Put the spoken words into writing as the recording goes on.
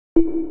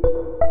Hey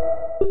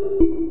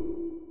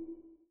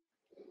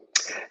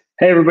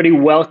everybody,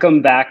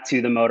 welcome back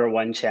to the Motor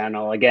One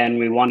channel. Again,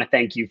 we want to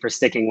thank you for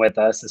sticking with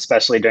us,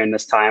 especially during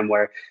this time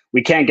where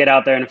we can't get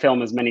out there and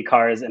film as many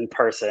cars in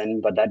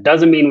person, but that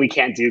doesn't mean we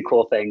can't do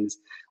cool things.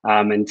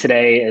 And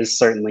today is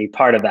certainly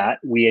part of that.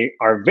 We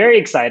are very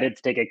excited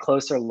to take a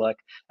closer look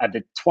at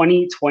the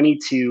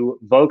 2022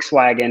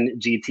 Volkswagen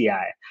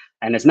GTI.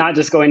 And it's not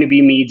just going to be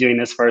me doing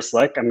this first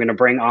look. I'm going to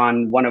bring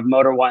on one of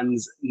Motor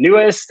One's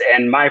newest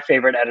and my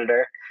favorite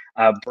editor,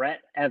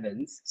 Brett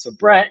Evans. So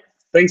Brett,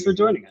 thanks for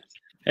joining us.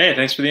 Hey,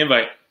 thanks for the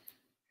invite.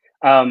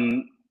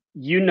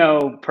 You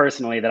know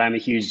personally that I'm a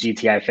huge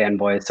GTI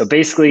fanboy. So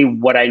basically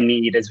what I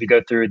need is we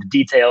go through the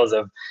details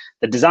of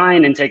the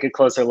design and take a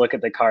closer look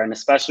at the car. And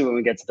especially when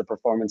we get to the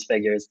performance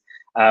figures,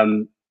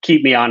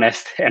 keep me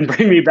honest and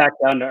bring me back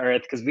down to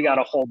earth, because we got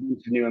a whole bunch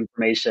of new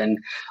information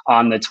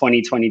on the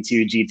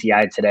 2022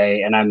 GTI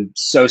today. And I'm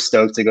so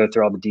stoked to go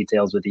through all the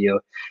details with you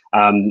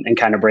and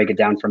kind of break it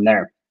down from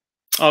there.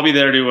 I'll be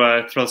there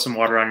to throw some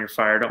water on your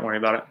fire. Don't worry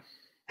about it.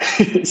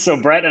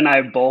 So Brett and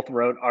I both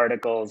wrote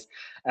articles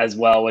as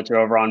well, which are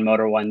over on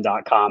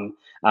motor1.com,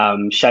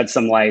 shed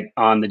some light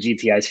on the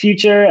GTI's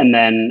future, and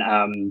then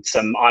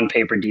some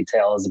on-paper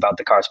details about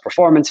the car's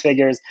performance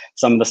figures,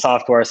 some of the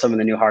software, some of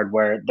the new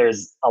hardware.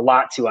 There's a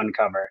lot to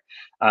uncover.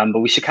 But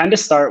we should kind of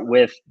start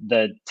with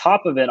the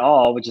top of it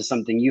all, which is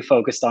something you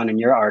focused on in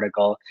your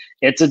article.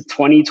 It's a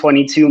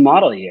 2022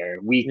 model year.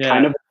 We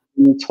kind of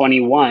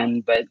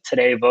 21, but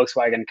today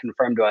Volkswagen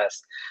confirmed to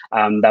us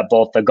that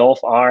both the Golf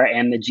R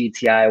and the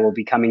GTI will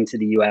be coming to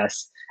the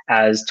US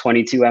as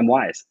 22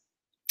 MYs.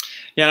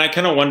 Yeah, and I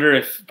kind of wonder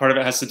if part of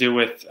it has to do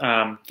with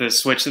the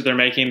switch that they're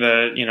making.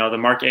 The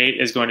Mark 8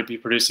 is going to be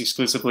produced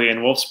exclusively in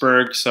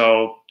Wolfsburg,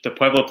 so the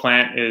Puebla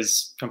plant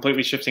is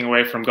completely shifting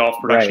away from Golf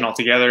production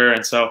altogether.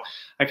 And so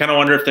I kind of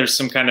wonder if there's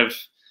some kind of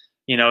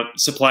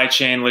supply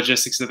chain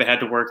logistics that they had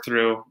to work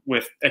through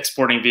with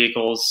exporting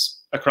vehicles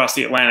across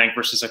the Atlantic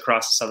versus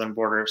across the southern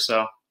border.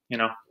 So,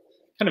 kind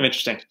of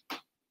interesting.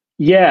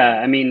 Yeah,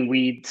 I mean,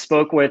 we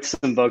spoke with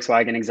some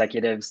Volkswagen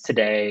executives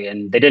today,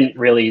 and they didn't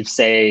really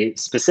say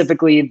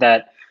specifically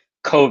that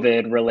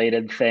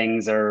COVID-related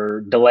things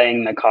are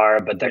delaying the car,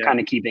 but they're kind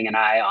of keeping an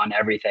eye on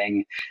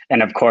everything.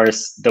 And of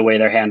course, the way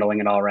they're handling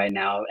it all right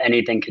now,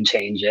 anything can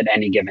change at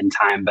any given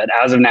time. But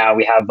as of now,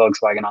 we have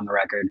Volkswagen on the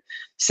record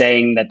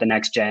saying that the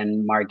next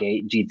gen Mark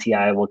 8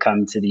 GTI will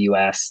come to the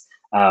US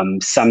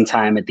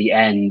sometime at the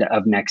end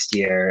of next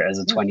year as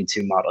a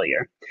 22 model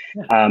year.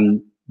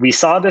 We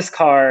saw this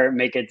car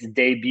make its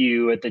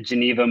debut at the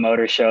Geneva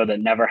Motor Show that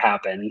never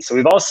happened. So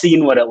we've all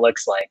seen what it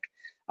looks like.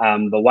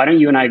 But why don't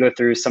you and I go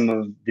through some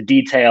of the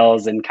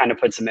details and kind of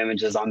put some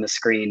images on the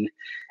screen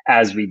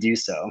as we do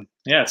so?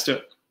 Yeah, let's do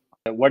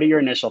it. What are your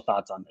initial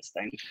thoughts on this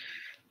thing?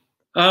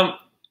 I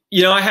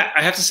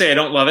have to say I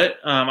don't love it.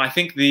 I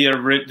think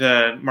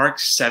the Mark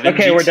 7.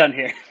 Okay, we're done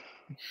here.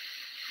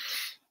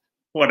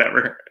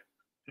 Whatever.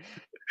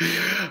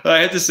 I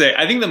have to say,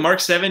 I think the Mark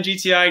 7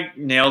 GTI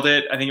nailed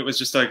it. I think it was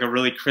just like a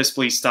really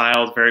crisply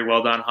styled, very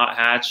well done hot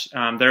hatch.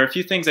 There are a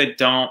few things I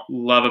don't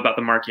love about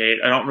the Mark 8.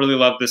 I don't really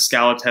love the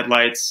scalloped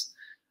headlights.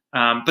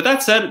 But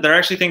that said, there are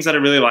actually things that I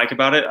really like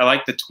about it. I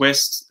like the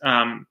twist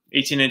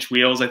 18-inch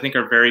wheels. I think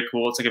are very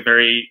cool. It's like a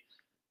very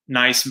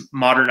nice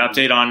modern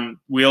update on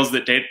wheels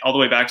that date all the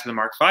way back to the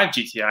Mark 5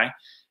 GTI.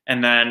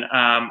 And then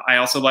I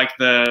also like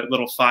the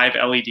little 5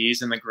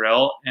 LEDs in the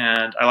grille,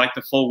 and I like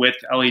the full width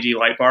LED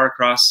light bar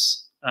across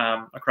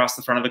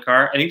the front of the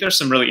car. I think there's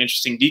some really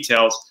interesting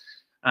details,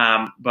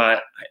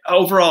 but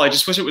overall, I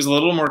just wish it was a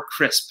little more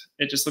crisp.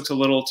 It just looks a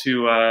little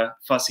too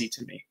fussy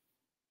to me.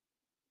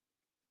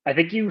 I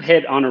think you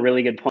hit on a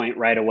really good point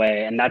right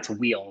away, and that's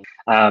wheels.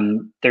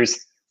 There's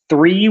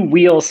 3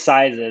 wheel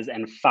sizes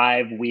and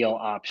 5 wheel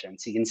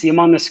options. You can see them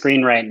on the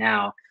screen right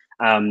now.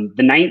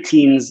 The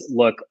 19s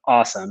look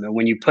awesome. And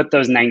when you put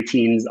those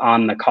 19s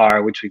on the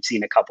car, which we've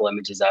seen a couple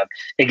images of,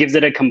 it gives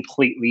it a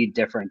completely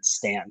different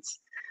stance.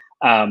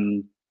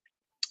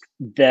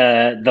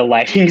 The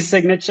lighting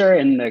signature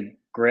in the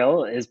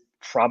grille is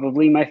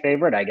probably my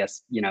favorite. I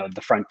guess,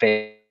 the front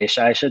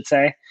fascia, I should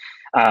say.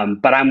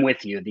 But I'm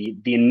with you.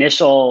 The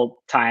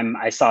initial time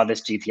I saw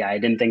this GTI, I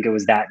didn't think it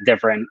was that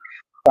different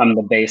from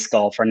the base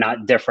Golf, or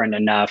not different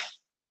enough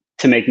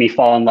to make me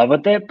fall in love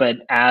with it. But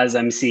as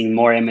I'm seeing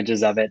more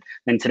images of it,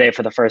 and today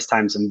for the first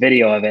time some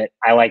video of it,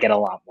 I like it a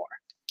lot more.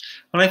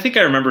 Well, I think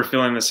I remember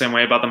feeling the same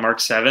way about the Mark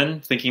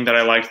 7, thinking that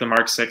I liked the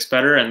Mark 6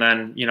 better. And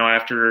then,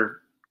 after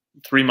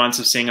 3 months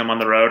of seeing them on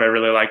the road, I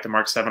really liked the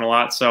Mark 7 a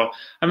lot. So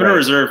I'm going to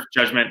reserve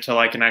judgment until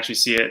I can actually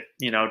see it,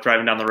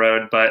 driving down the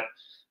road. But,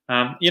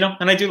 and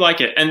I do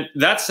like it. And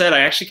that said, I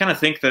actually kind of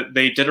think that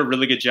they did a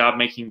really good job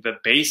making the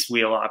base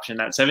wheel option,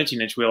 that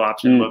 17-inch wheel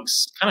option,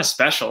 looks kind of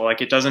special.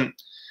 Like, it doesn't,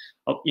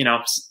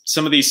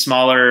 some of these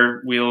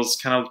smaller wheels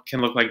kind of can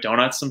look like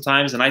donuts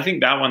sometimes. And I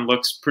think that one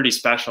looks pretty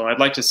special. I'd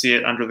like to see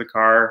it under the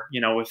car,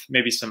 with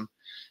maybe some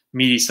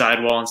meaty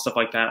sidewall and stuff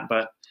like that.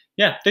 But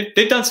yeah,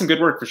 they've done some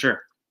good work for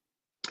sure.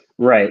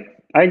 Right.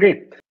 I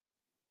agree.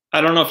 I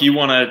don't know if you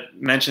want to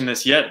mention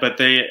this yet, but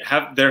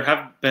there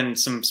have been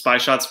some spy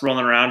shots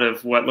rolling around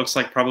of what looks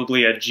like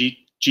probably a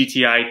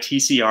GTI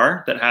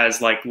TCR that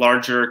has like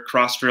larger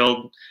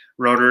cross-drilled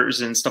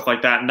rotors and stuff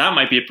like that. And that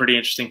might be a pretty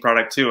interesting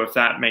product too, if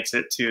that makes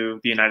it to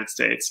the United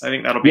States. I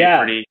think that'll be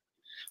a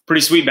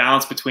pretty sweet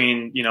balance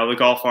between, you know, the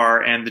Golf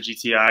R and the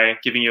GTI,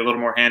 giving you a little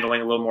more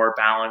handling, a little more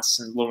balance,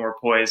 and a little more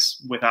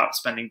poise without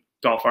spending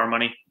Golf R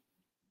money.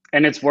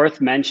 And it's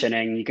worth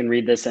mentioning, you can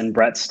read this in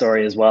Brett's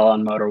story as well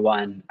on Motor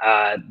One,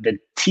 the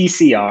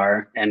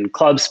TCR and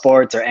club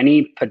sports or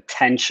any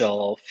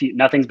potential,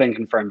 nothing's been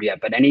confirmed yet,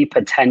 but any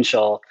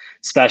potential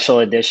special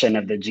edition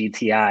of the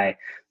GTI,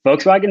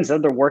 Volkswagen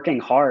said they're working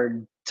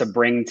hard to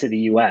bring to the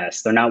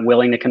US. They're not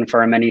willing to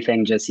confirm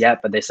anything just yet,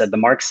 but they said the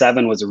Mark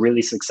 7 was a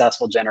really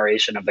successful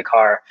generation of the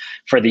car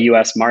for the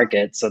US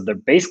market. So they're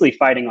basically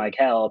fighting like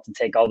hell to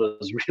take all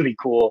those really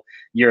cool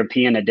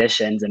European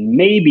editions and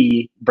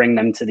maybe bring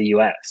them to the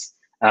US,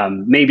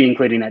 maybe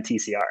including that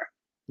TCR.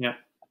 Yeah.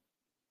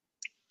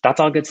 That's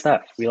all good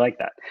stuff. We like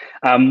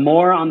that.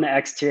 More on the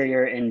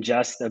exterior in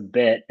just a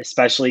bit,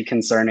 especially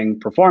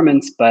concerning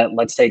performance, but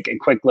let's take a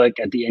quick look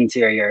at the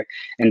interior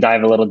and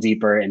dive a little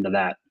deeper into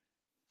that.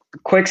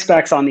 Quick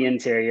specs on the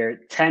interior: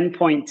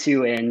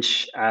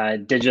 10.2-inch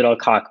digital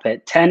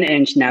cockpit,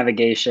 10-inch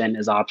navigation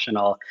is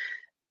optional.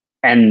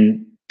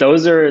 And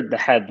those are the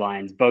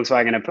headlines.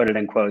 Volkswagen have put it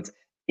in quotes.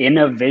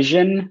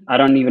 Innovision, I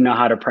don't even know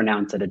how to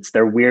pronounce it. It's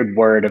their weird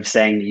word of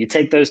saying that you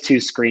take those two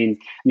screens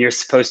and you're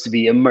supposed to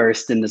be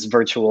immersed in this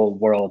virtual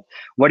world.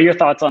 What are your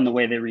thoughts on the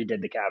way they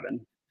redid the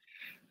cabin?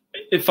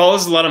 It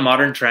follows a lot of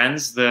modern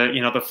trends,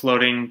 the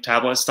floating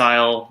tablet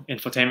style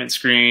infotainment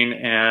screen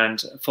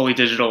and fully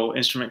digital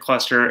instrument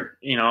cluster.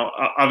 You know,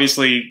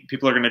 obviously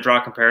people are going to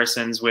draw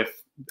comparisons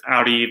with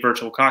Audi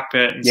virtual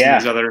cockpit and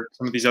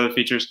some of these other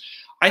features.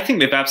 I think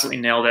they've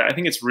absolutely nailed it. I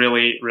think it's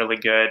really, really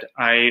good.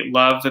 I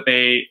love that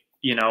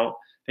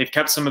they've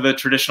kept some of the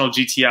traditional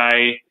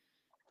GTI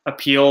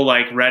appeal,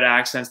 like red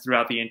accents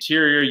throughout the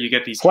interior. You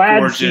get these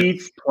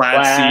gorgeous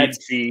plaid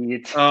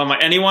seats.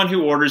 Anyone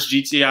who orders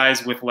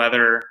GTIs with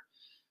leather,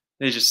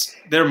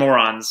 they're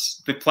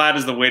morons. The plaid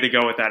is the way to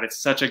go with that. It's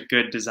such a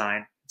good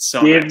design. It's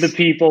so Give nice. the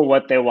people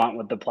what they want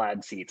with the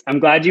plaid seats. I'm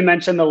glad you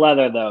mentioned the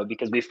leather though,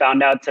 because we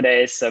found out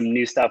today some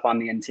new stuff on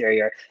the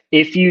interior.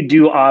 If you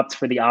do opt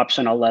for the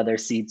optional leather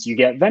seats, you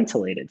get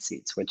ventilated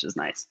seats, which is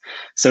nice.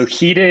 So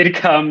heated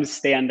comes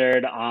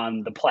standard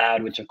on the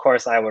plaid, which of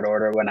course I would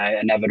order when I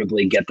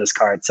inevitably get this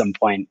car at some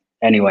point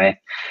anyway.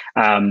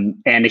 And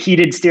a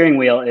heated steering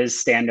wheel is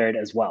standard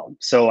as well.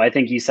 So I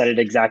think you said it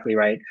exactly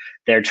right.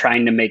 They're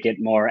trying to make it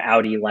more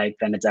Audi-like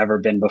than it's ever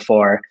been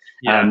before.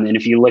 Yeah. And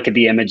if you look at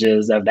the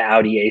images of the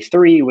Audi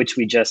A3, which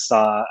we just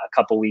saw a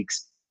couple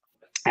weeks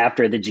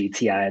after the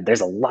GTI,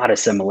 there's a lot of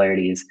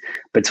similarities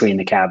between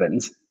the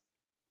cabins.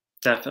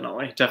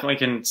 Definitely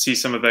can see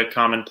some of the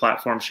common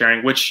platform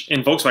sharing, which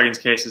in Volkswagen's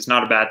case is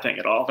not a bad thing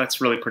at all.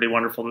 That's really pretty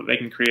wonderful that they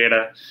can create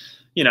a,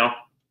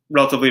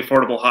 relatively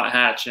affordable hot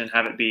hatch and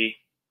have it be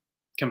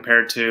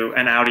compared to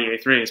an Audi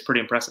A3 is pretty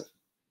impressive.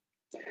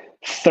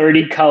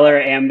 30 color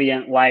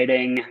ambient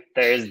lighting.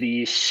 There's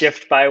the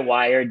shift by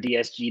wire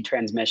DSG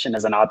transmission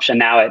as an option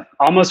now. It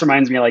almost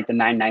reminds me of like the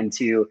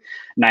 992,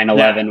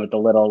 911 with the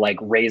little like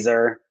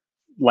razor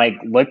like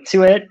look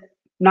to it.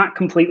 Not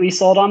completely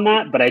sold on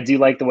that, but I do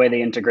like the way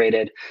they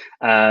integrated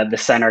the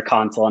center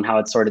console and how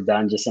it's sort of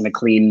done just in a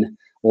clean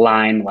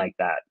line like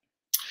that.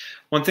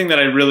 One thing that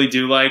I really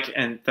do like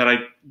and that I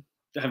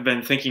have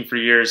been thinking for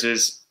years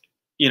is,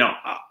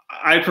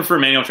 I prefer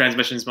manual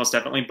transmissions most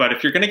definitely, but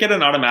if you're going to get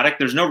an automatic,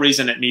 there's no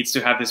reason it needs to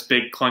have this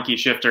big clunky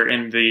shifter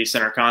in the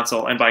center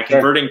console. And by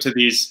converting to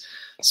these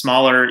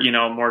smaller,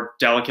 more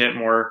delicate,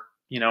 more,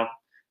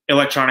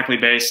 electronically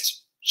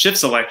based shift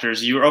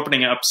selectors, you're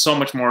opening up so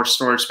much more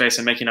storage space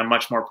and making a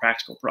much more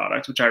practical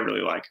product, which I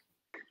really like.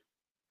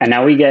 And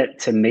now we get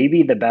to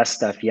maybe the best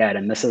stuff yet.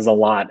 And this is a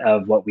lot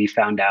of what we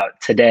found out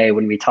today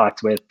when we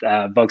talked with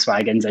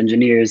Volkswagen's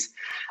engineers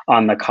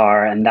on the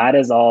car. And that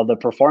is all the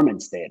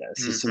performance data.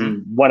 So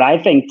some, what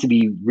I think to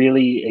be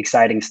really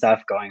exciting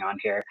stuff going on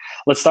here.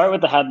 Let's start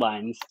with the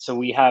headlines. So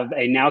we have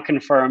a now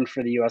confirmed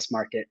for the US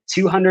market,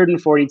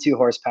 242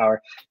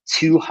 horsepower,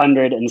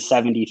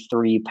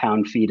 273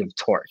 pound-feet of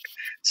torque.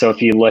 So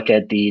if you look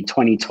at the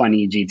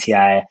 2020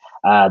 GTI,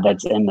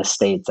 that's in the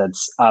States,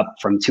 that's up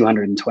from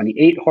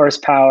 228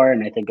 horsepower,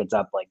 and I think it's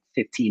up like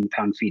 15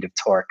 pound-feet of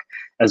torque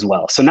as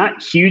well. So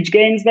not huge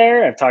gains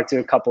there. I've talked to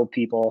a couple of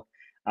people.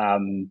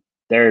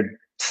 They're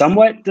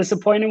somewhat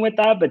disappointed with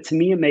that, but to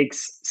me it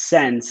makes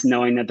sense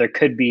knowing that there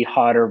could be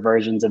hotter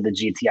versions of the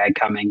GTI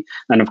coming.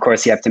 And of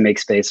course you have to make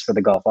space for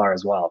the Golf R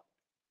as well.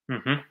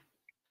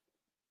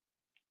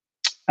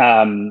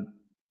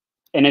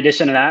 In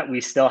addition to that, we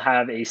still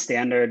have a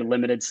standard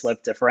limited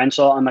slip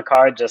differential on the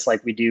car, just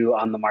like we do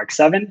on the Mark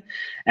 7.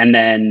 And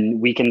then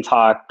we can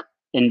talk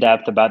in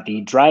depth about the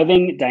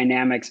driving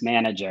dynamics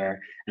manager.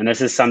 And this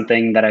is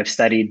something that I've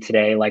studied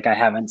today, like I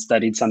haven't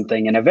studied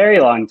something in a very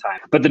long time.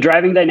 But the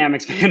driving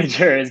dynamics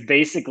manager is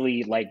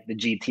basically like the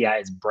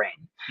GTI's brain.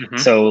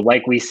 So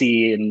like we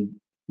see in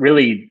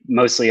really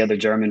mostly other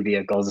German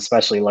vehicles,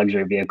 especially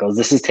luxury vehicles.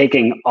 This is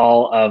taking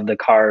all of the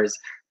car's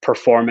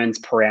performance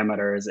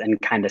parameters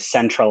and kind of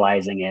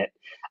centralizing it.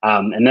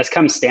 And this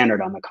comes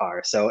standard on the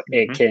car. So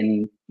it Hmm.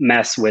 can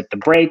mess with the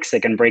brakes,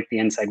 it can brake the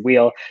inside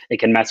wheel, it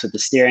can mess with the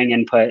steering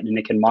input, and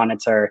it can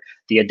monitor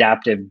the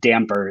adaptive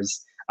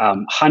dampers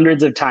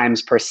hundreds of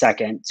times per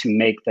second to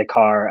make the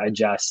car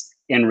adjust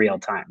in real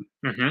time.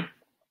 Hmm.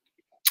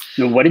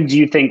 Now, what did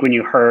you think when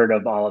you heard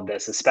of all of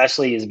this,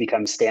 especially as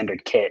become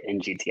standard kit in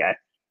GTI?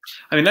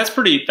 I mean,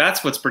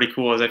 that's what's pretty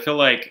cool is I feel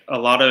like a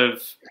lot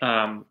of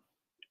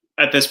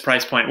at this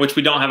price point, which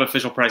we don't have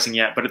official pricing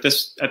yet, but at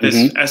this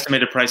Mm-hmm.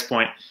 estimated price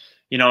point,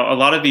 a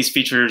lot of these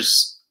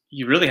features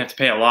you really have to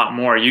pay a lot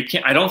more. You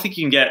can't. I don't think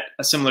you can get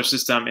a similar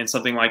system in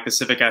something like the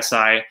Civic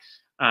Si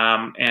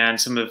and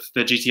some of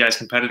the GTI's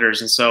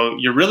competitors, and so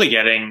you're really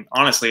getting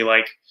honestly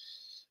like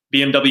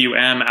BMW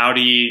M,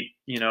 Audi,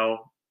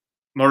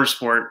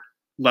 motorsport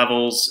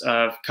levels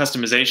of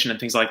customization and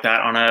things like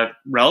that on a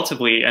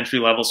relatively entry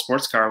level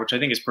sports car, which I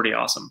think is pretty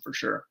awesome for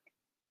sure.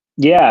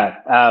 Yeah,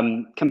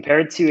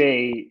 compared to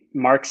a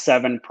Mark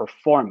 7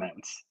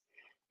 Performance,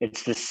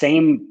 it's the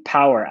same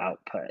power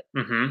output.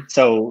 Hmm.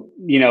 So,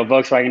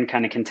 Volkswagen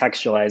kind of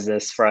contextualized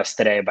this for us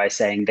today by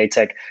saying they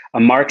took a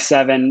Mark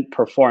 7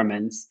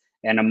 Performance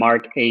and a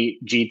Mark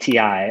 8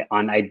 GTI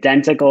on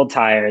identical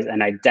tires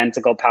and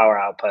identical power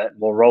output.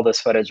 We'll roll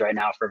this footage right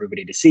now for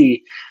everybody to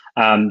see.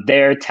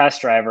 Their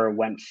test driver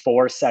went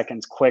 4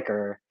 seconds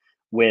quicker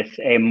with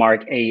a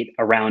Mark 8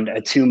 around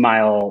a 2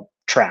 mile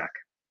track.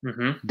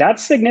 Hmm.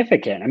 That's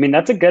significant. I mean,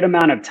 that's a good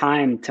amount of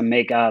time to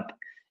make up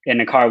in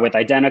a car with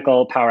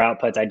identical power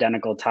outputs,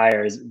 identical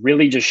tires,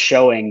 really just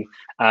showing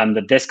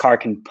that this car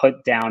can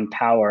put down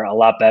power a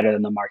lot better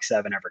than the Mark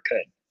 7 ever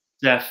could.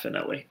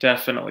 Definitely,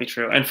 definitely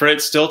true. And for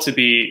it still to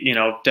be,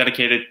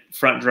 dedicated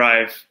front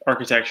drive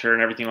architecture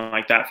and everything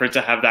like that, for it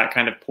to have that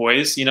kind of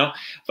poise,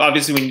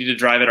 obviously we need to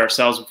drive it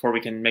ourselves before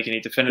we can make any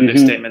definitive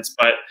Mm-hmm. statements.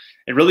 But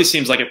it really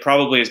seems like it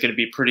probably is going to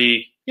be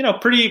pretty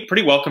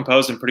well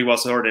composed and pretty well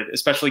sorted,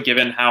 especially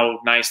given how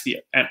nice the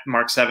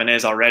Mark 7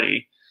 is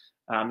already.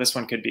 This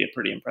one could be a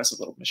pretty impressive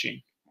little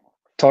machine.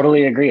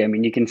 Totally agree. I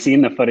mean, you can see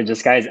in the footage,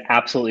 this guy is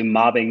absolutely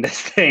mobbing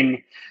this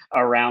thing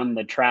around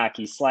the track.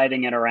 He's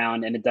sliding it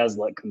around, and it does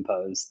look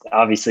composed.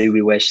 Obviously,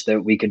 we wish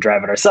that we could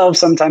drive it ourselves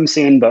sometime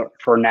soon, but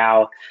for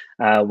now,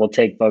 we'll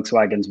take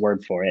Volkswagen's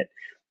word for it.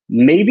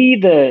 Maybe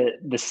the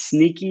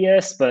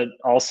sneakiest, but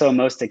also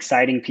most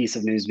exciting piece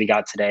of news we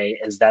got today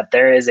is that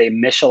there is a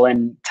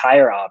Michelin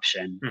tire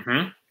option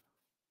Hmm.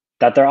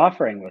 that they're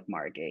offering with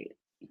Mark 8.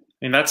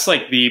 And that's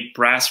like the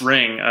brass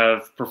ring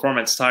of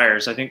performance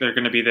tires. I think they're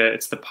going to be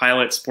it's the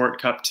Pilot Sport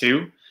Cup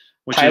 2,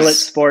 which Pilot is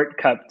Sport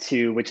Cup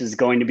 2, which is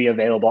going to be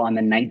available on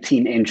the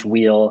 19-inch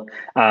wheel.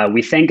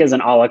 We think as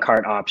an a la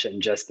carte option,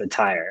 just the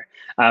tire.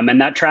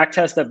 And that track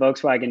test that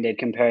Volkswagen did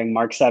comparing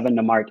Mark 7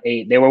 to Mark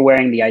 8, they were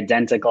wearing the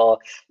identical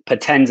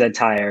Potenza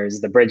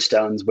tires, the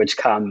Bridgestones, which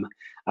come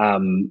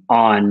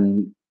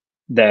on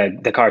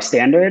the car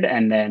standard.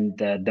 And then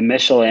the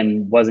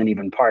Michelin wasn't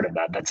even part of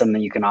that. That's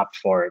something you can opt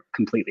for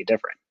completely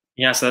different.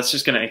 Yeah, so that's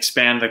just going to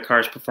expand the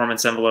car's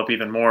performance envelope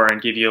even more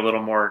and give you a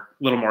little more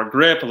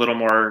grip, a little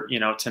more,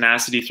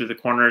 tenacity through the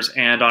corners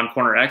and on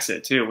corner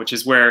exit too, which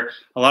is where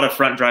a lot of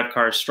front drive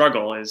cars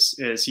struggle is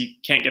you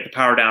can't get the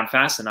power down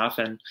fast enough.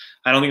 And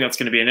I don't think that's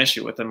going to be an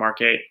issue with the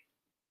Mark 8.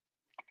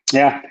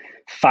 Yeah,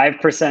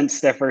 5%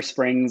 stiffer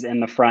springs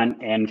in the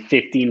front and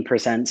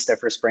 15%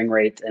 stiffer spring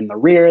rate in the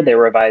rear. They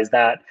revised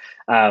that.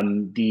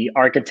 The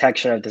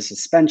architecture of the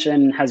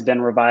suspension has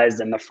been revised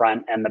in the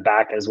front and the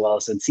back as well.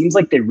 So it seems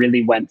like they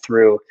really went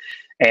through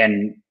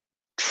and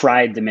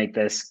tried to make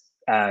this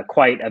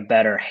quite a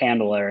better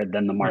handler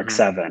than the Mark Hmm.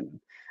 7.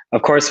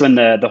 Of course, when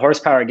the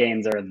horsepower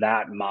gains are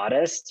that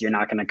modest, you're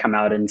not going to come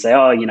out and say,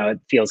 oh, it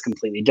feels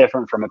completely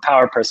different from a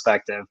power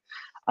perspective.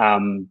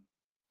 Um,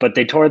 but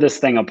they tore this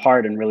thing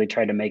apart and really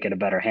tried to make it a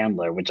better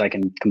handler, which I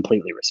can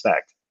completely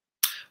respect.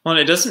 Well, and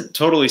it doesn't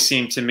totally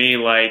seem to me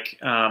like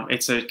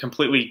it's a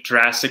completely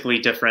drastically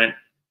different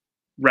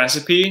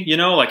recipe.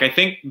 Like I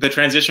think the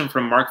transition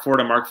from Mark 4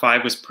 to Mark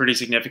 5 was pretty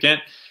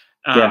significant.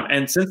 Yeah.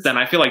 And since then,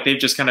 I feel like they've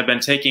just kind of been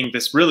taking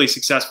this really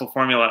successful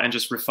formula and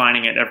just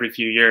refining it every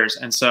few years.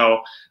 And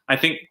so I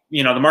think,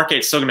 the Mark 8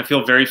 is still going to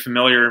feel very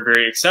familiar and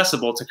very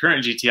accessible to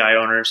current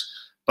GTI owners,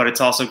 but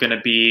it's also going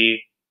to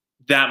be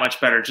that much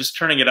better, just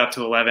turning it up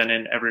to 11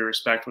 in every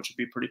respect, which would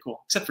be pretty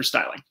cool, except for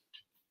styling.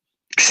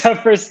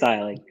 Except for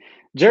styling.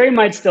 Jury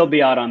might still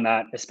be out on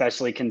that,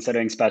 especially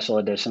considering special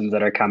editions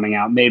that are coming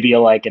out. Maybe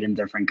you'll like it in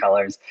different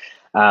colors.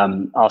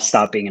 I'll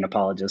stop being an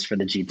apologist for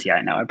the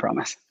GTI now, I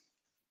promise.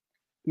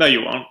 No,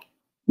 you won't.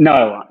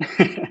 No,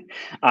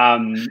 I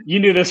won't. You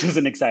knew this was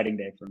an exciting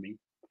day for me.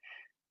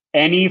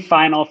 Any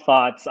final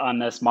thoughts on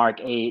this Mark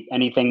 8?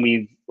 Anything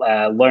we've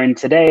learned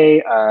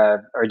today,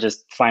 or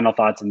just final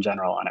thoughts in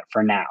general on it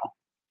for now?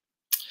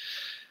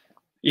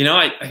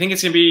 I think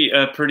it's going to be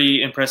a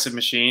pretty impressive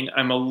machine.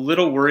 I'm a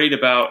little worried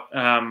about,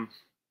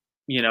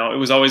 it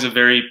was always a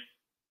very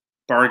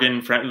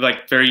bargain,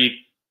 like very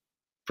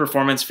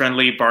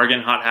performance-friendly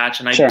bargain hot hatch,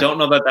 and I Sure. don't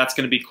know that that's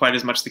going to be quite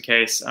as much the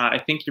case. I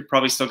think you're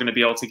probably still going to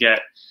be able to get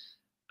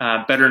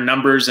better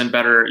numbers and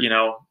better,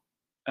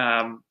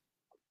 um,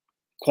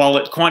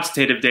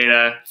 quantitative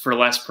data for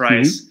less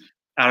price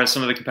out of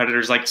some of the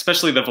competitors, like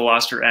especially the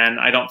Veloster N.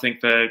 I don't think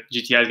the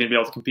GTI is going to be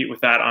able to compete with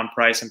that on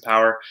price and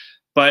power.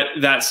 But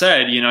that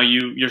said,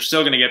 you're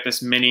still going to get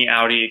this mini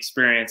Audi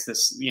experience,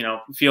 this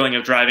feeling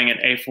of driving an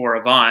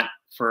A4 Avant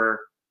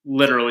for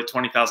literally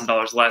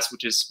 $20,000 less,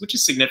 which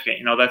is significant.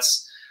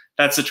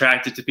 That's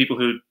attractive to people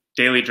who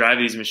daily drive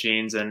these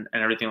machines and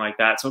everything like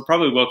that. So it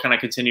probably will kind of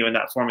continue in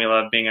that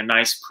formula of being a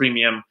nice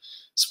premium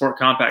sport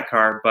compact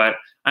car. But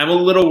I'm a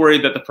little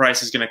worried that the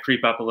price is going to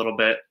creep up a little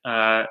bit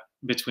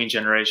between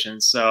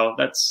generations. So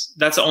that's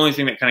the only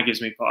thing that kind of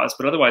gives me pause.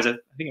 But otherwise, I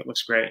think it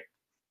looks great.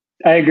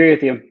 I agree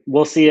with you.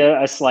 We'll see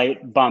a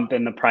slight bump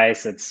in the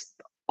price. It's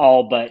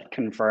all but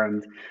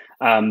confirmed.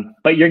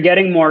 But you're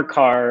getting more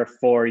car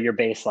for your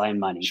baseline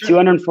money. Sure.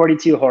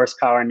 242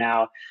 horsepower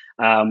now.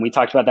 We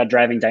talked about that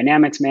driving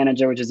dynamics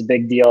manager, which is a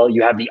big deal.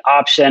 You have the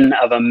option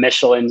of a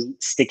Michelin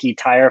sticky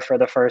tire for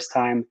the first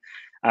time.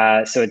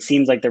 So it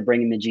seems like they're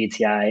bringing the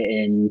GTI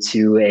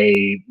into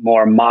a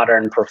more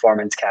modern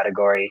performance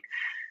category.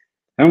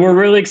 And we're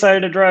really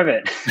excited to drive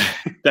it.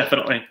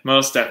 Definitely.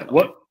 Most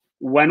definitely.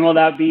 When will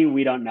that be?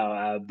 We don't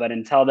know. But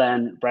until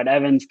then, Brett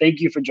Evans,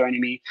 thank you for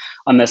joining me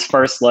on this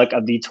first look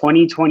of the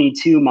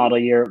 2022 model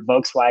year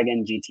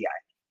Volkswagen GTI.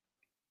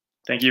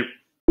 Thank you.